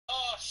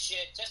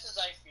shit! Just as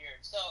I feared.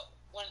 So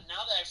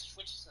now that I've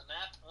switched to the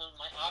map,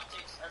 my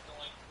optics are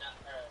going nuts.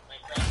 My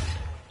graphics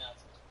are going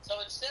nuts. So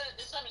this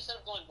time instead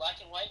of going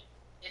black and white,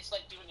 it's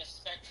like doing a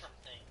spectrum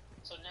thing.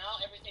 So now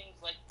everything's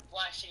like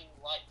flashing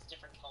lights,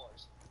 different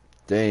colors.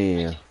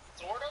 Damn. I can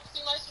sort of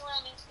see my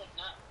surroundings, but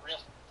not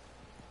really.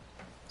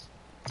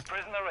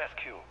 Prisoner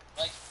rescue.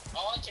 Like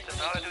all I can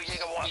really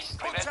do is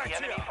prevent the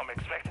enemy from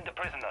extracting the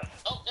prisoners.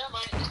 Oh, never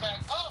mind. It's back.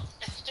 Oh,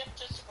 it's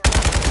just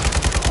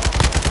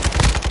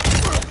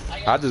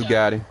I just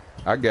got him.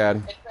 I got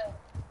him. It's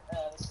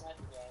the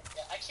sniper guy.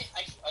 Yeah, I can't.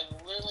 I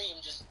literally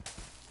am just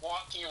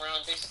walking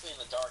around basically in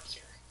the dark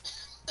here.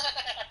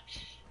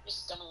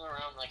 Just stumbling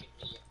around like an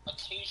idiot.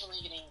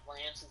 Occasionally getting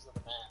glances of the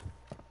map.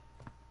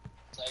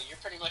 So you're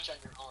pretty much on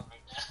your own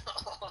right now.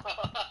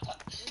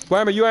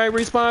 Wait a minute, you ain't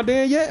respawned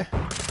in yet?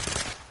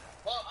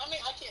 Well, I mean,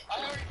 I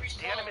already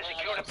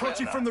respawned.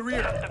 Approaching from the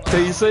rear.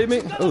 Can you see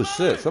me? Oh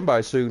shit,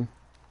 somebody's shooting.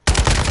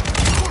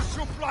 Push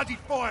your bloody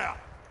fire.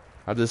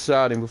 I just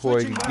shot him before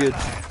he could get you.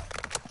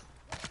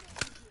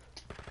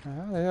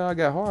 How the hell I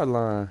got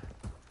hardline?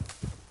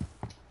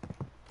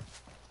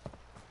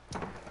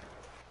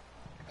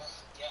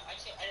 Yeah, I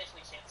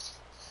definitely can't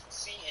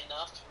see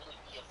enough to really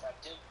be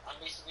effective. I'm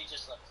basically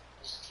just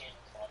cannon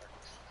fodder.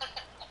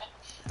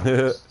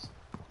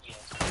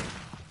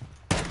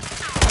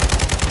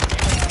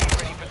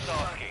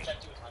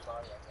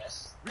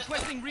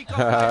 Requesting recon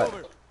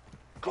flyover.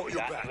 Got your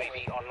back.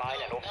 Online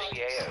and off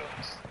the AO.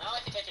 Now I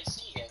think I can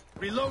see him.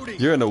 Reloading.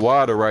 You're in the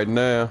water right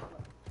now.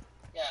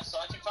 Yeah, so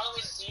I can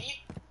finally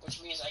see,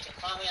 which means I can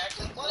finally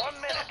actually play.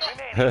 1 minute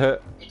remaining.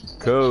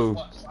 Cool.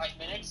 What, 5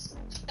 minutes?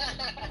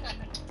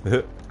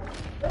 The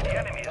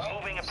enemy is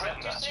moving a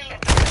prisoner.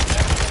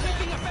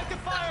 Taking effective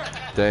fire.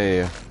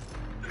 Damn.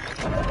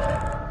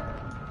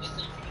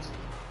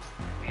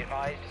 Be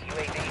advised,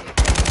 UAV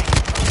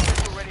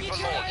ready for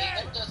launch.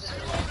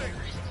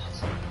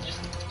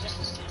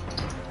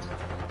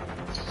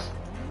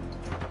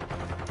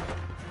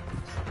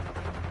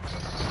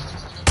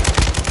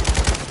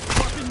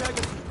 Fucking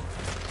magazine.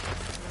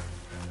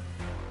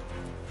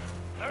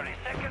 30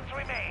 seconds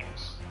remain.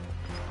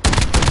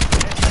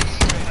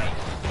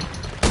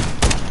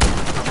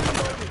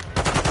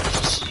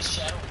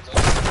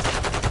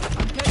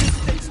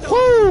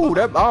 Woo!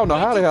 That, I don't know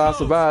how the hell I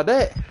survived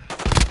that.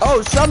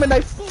 Oh, shit, I'm in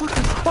they fucking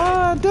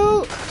spawn,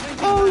 dude.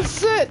 Oh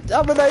shit,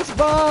 I'm in they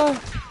spawn.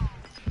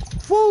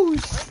 Woo!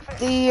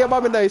 Damn,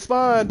 I'm in they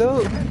spawn,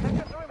 dude.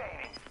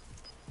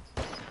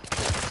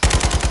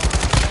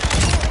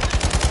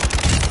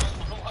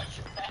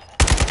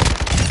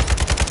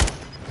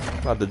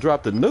 About to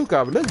drop the nuke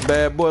off of this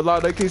bad boy.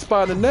 Like they keep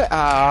spawning that.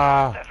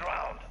 Ah.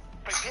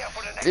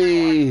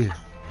 Gee.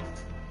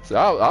 So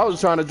I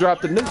was trying to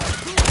drop the nuke.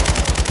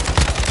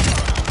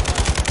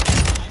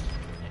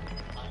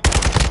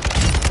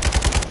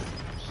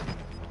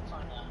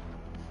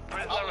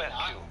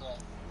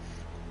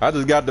 I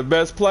just got the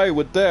best play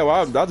with that.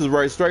 I just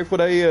raced straight for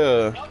they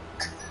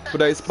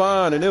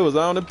spawn and it was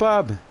on and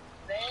popping.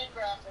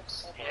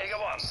 Jaeger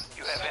 1,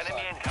 you have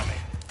enemy incoming.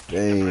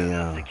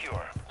 Damn. I mean,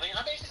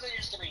 I'm basically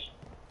just gonna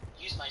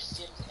use my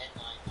Sims and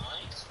my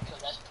mines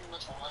because that's pretty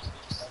much all I can do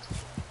besides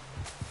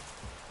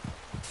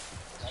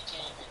I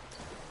can't even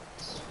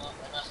zoom up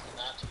enough to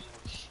not be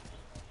able to shoot.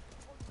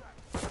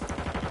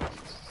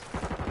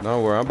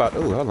 Don't worry, I'm about.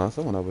 Ooh, hold on,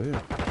 someone over here.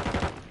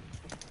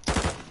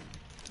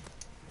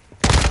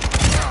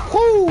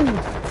 Woo!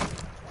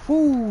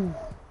 Woo!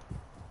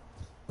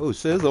 Oh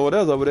shit,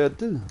 there's over there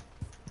too.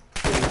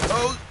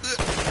 Oh shit!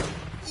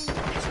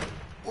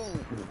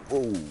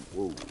 Whoa,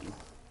 whoa.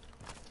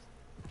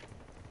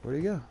 Where'd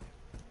he go?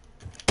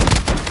 I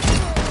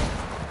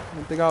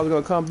didn't think I was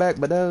gonna come back,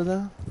 but that was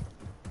The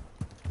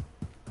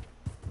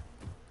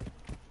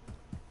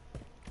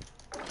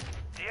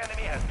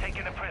enemy has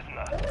taken a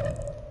prisoner.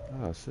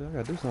 Oh shit, I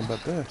gotta do something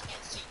about that.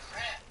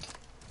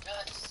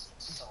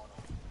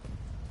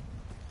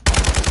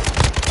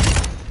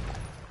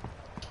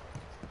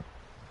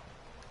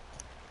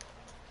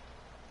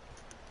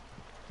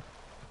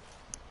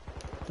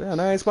 Damn,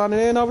 I ain't spawning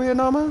in over here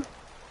no more.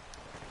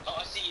 Oh,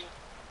 I see you.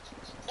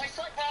 Nice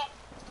try, pal.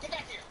 Get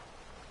back here.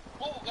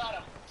 Oh, got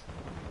him.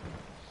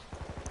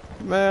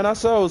 Man, I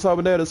saw was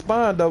hoping they'd have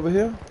spawned over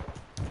here.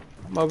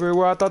 I'm over here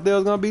where I thought they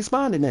was gonna be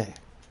spawning at.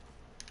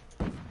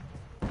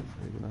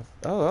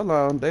 Oh, hold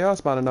on. They are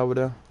spawning over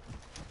there.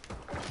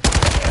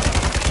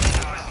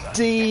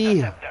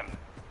 D.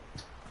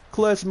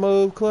 Clutch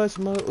move, clutch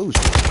move. Ooh,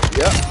 shit.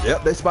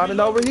 Yep, they spawning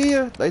over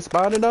here. They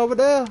spawning over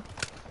there.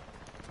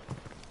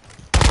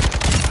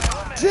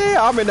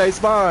 Yeah, I'm in they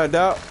spawn,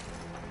 dog.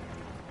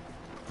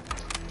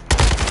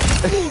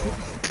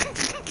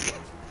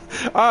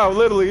 I'm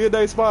literally in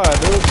they spawn,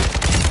 dude.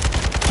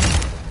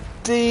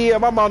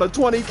 Damn, I'm on a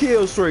 20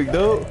 kill streak, dude.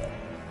 Oh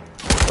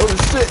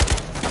shit.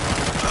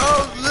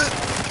 Oh shit.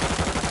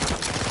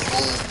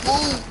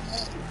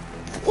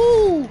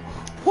 Ooh,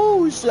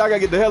 ooh, shit. I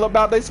gotta get the hell up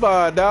out they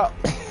spawn, dog.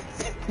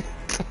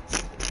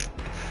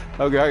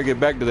 Okay, I can get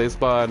back to they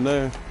spawn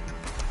now.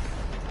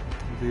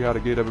 You gotta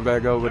get up and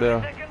back over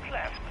there.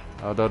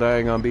 Although they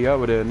ain't gonna be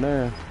over there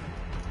now.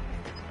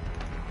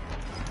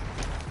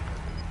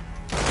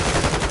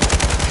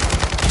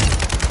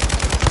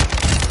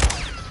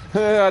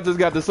 I just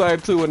got the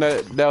same two in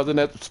that was in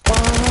that spawn.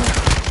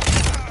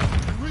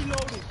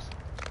 Reloading.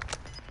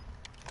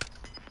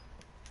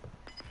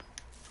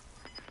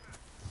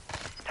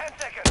 10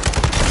 seconds.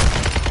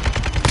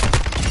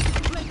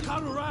 Play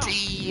counter round.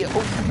 Yeah,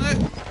 oh shit.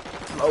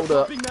 Load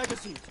up. Dropping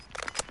magazine.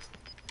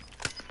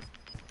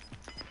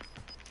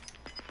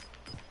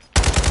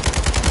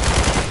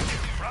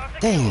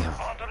 Damn.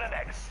 On to the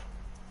next.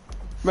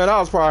 Man, I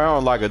was probably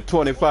on like a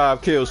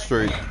 25 kill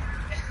streak.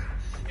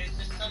 It's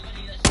just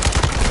somebody that's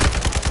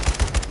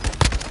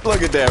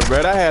Look at that,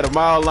 man. I had them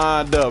all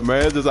lined up,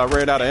 man. It's just I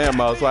ran out of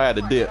ammo, so I had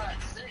to dip.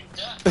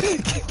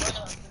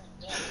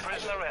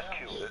 Prisoner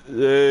rescue.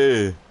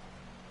 Yeah.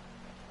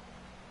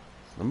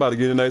 I'm about to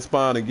get in that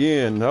spawn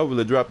again.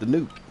 Hopefully drop the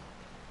nuke.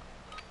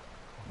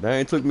 They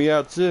ain't took me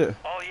out yet.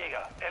 All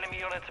Jaeger, enemy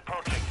units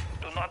approaching.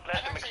 Do not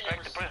let them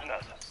extract the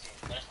prisoners.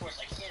 But of course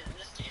I can't in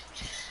this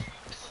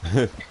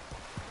case.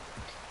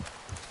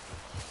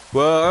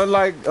 Well,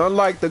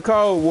 unlike the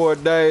Cold War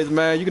days,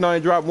 man, you can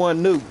only drop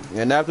one nuke,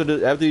 and after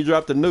you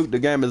drop the nuke, the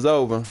game is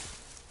over.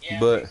 Yeah,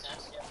 But makes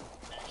sense, yeah.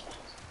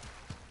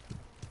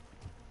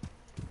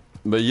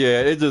 but yeah,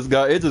 it just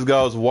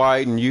goes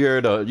white, and you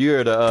hear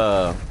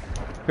the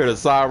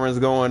sirens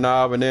going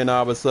off, and then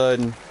all of a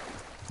sudden,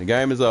 the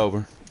game is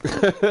over.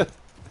 Let's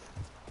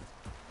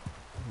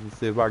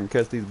see if I can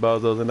catch these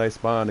bozos and they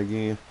spawn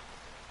again.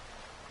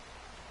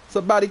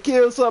 Somebody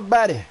kill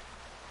somebody.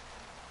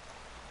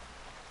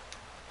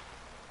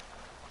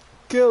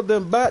 Kill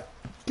them bat.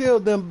 Kill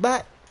them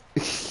bat.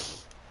 I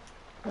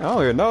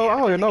don't hear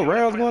no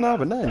rounds going off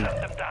or nothing.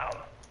 Shut them down.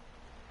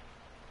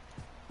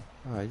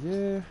 Alright,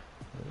 yeah.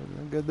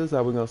 I guess this is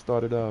how we're gonna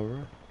start it off,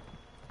 right?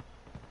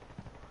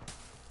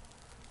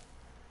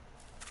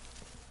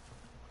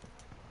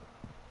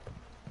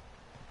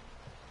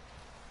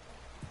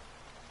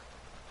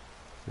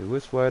 See,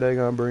 which way they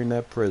gonna bring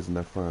that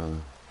prisoner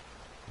from?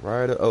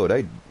 Right? Oh,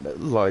 they look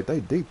like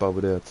they deep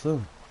over there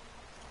too.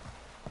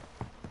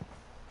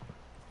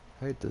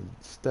 Hate to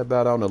step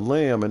out on a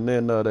limb and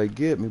then they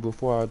get me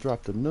before I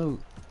drop the nuke.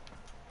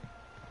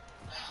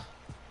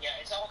 Yeah,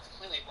 it's all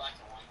completely black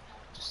and white now,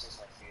 just as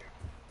I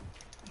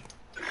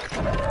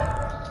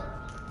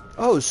feared.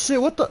 Oh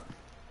shit! What the?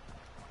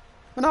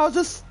 And I was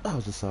just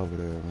over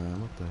there,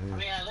 man. What the I hell?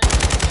 mean, I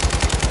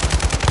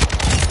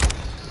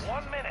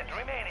 1 minute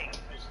remaining.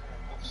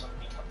 hope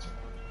somebody comes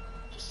around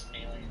and just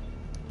melee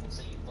and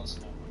say you close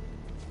enough.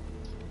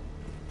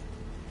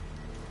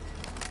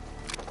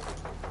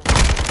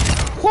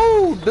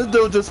 Whoo! This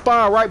dude just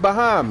spawned right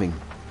behind me.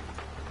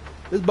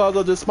 This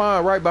bozo just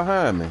spawned right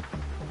behind me.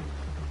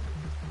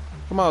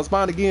 Come on,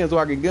 spawn again so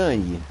I can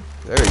gun you.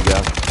 There you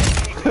go.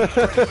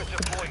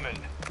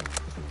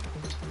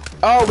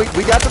 Oh, we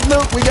got the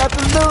nuke. We got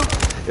the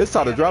nuke. It's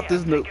time to drop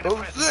this nuke.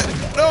 Oh shit!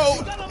 No,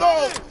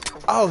 no.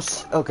 Oh,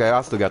 okay.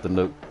 I still got the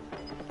nuke.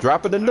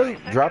 Dropping the nuke.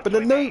 Dropping the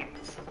nuke.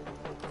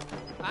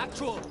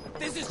 Actual.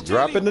 This is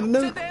Dropping the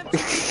nuke.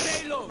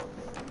 payload.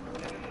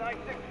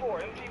 964,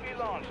 MTV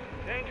launched.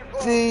 Danger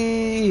close.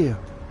 See.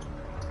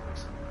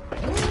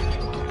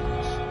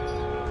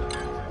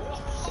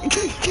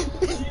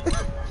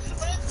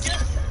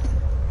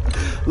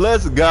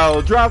 Let's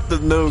go. Drop the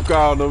nuke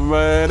on them,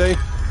 man. Wait.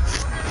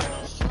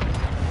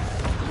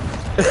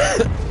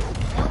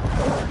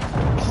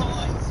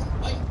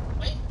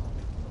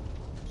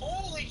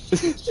 Holy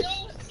shit, it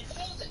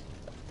shows it.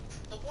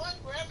 The one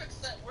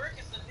graphics that work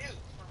is the nuke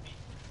for me.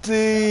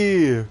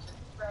 See.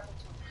 That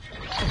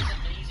was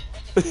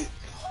amazing.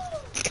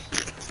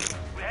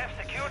 We have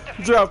secured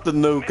the Drop the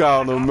nuke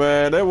on them,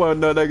 man. There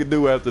wasn't nothing they could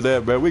do after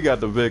that, man. We got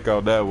the Vic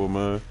on that one,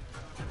 man.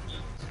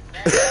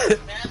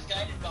 Mass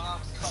guided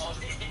bombs called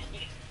it.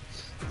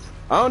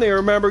 I don't even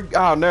remember.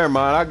 Oh, never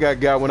mind. I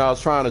got when I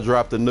was trying to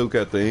drop the nuke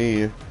at the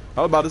end.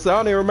 I was about to say, I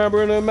don't even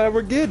remember them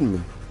ever getting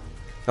me.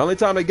 The only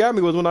time they got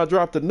me was when I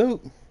dropped the nuke.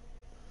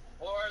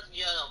 Or,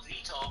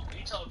 VTOL.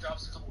 VTOL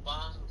drops a couple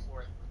bombs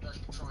before it starts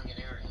patrolling an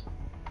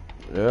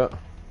area. Yeah.